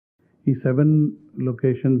ఈ 7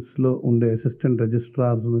 లొకేషన్స్లో ఉండే assistant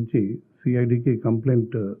registrars నుంచి సిఐడికి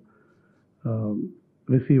కంప్లైంట్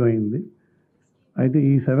రిసీవ్ అయింది. అయితే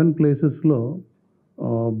ఈ 7 ప్లేసెస్లో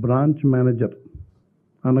బ్రాంచ్ మేనేజర్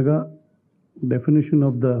అనగా definition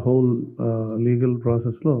of the whole legal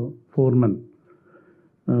ప్రాసెస్లో ఫోర్మెన్,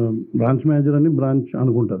 బ్రాంచ్ మేనేజర్ అని బ్రాంచ్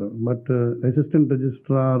అనుకుంటారు, బట్ అసిస్టెంట్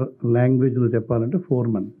రిజిస్ట్రార్ లాంగ్వేజ్లో చెప్పాలంటే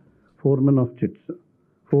ఫోర్మెన్ ఆఫ్ చిట్స్.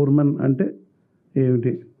 ఫోర్మెన్ అంటే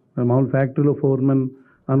ఏమిటి? మామూలు ఫ్యాక్టరీలో ఫోర్మెన్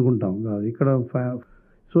అనుకుంటాం కాదు ఇక్కడ.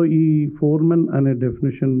 సో ఈ ఫోర్మెన్ అనే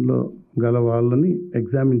డెఫినేషన్లో గల వాళ్ళని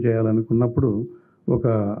ఎగ్జామిన్ చేయాలనుకున్నప్పుడు ఒక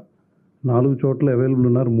 4 చోట్ల అవైలబుల్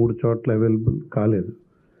ఉన్నారు, 3 చోట్ల అవైలబుల్ కాలేదు.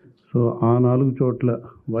 సో ఆ 4 చోట్ల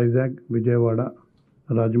వైజాగ్, విజయవాడ,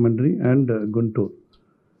 రాజమండ్రి అండ్ గుంటూరు,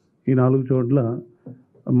 ఈ 4 చోట్ల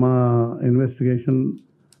మా investigation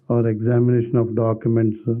or examination of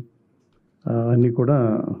documents అన్నీ కూడా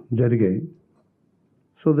జరిగాయి.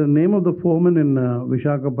 So the name of the foremen in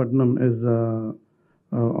Visakhapatnam is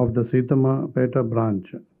of the Sitampeta branch,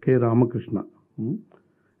 K. Ramakrishna,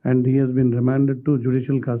 and he has been remanded to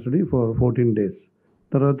judicial custody for 14 days.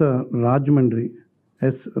 Tarvata Rajmandri,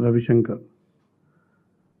 S. Ravishankar,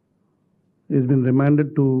 has been remanded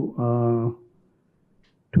to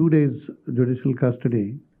 2 days judicial custody,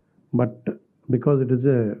 but because it is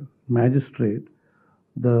a magistrate,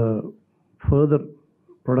 the further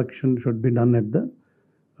production should be done at the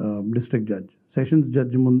district judge. Sessions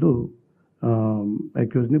judge mundu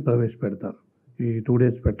అక్యూజ్ని ప్రవేశపెడతారు. ఈ 2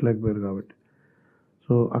 days పెట్టలేకపోయారు కాబట్టి.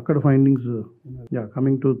 So అక్కడ findings.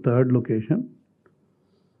 Coming to third location,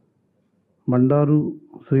 Bandaru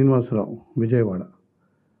Srinivasarao, Vijayawada.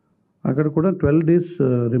 అక్కడ కూడా 12 days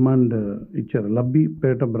remand ఇచ్చారు,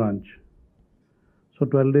 Labbipet branch. So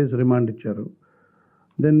 12 days remand ఇచ్చారు.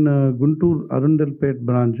 Then Guntur అరుండల్పేట్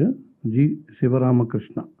branch, G.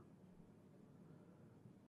 Sivaramakrishna.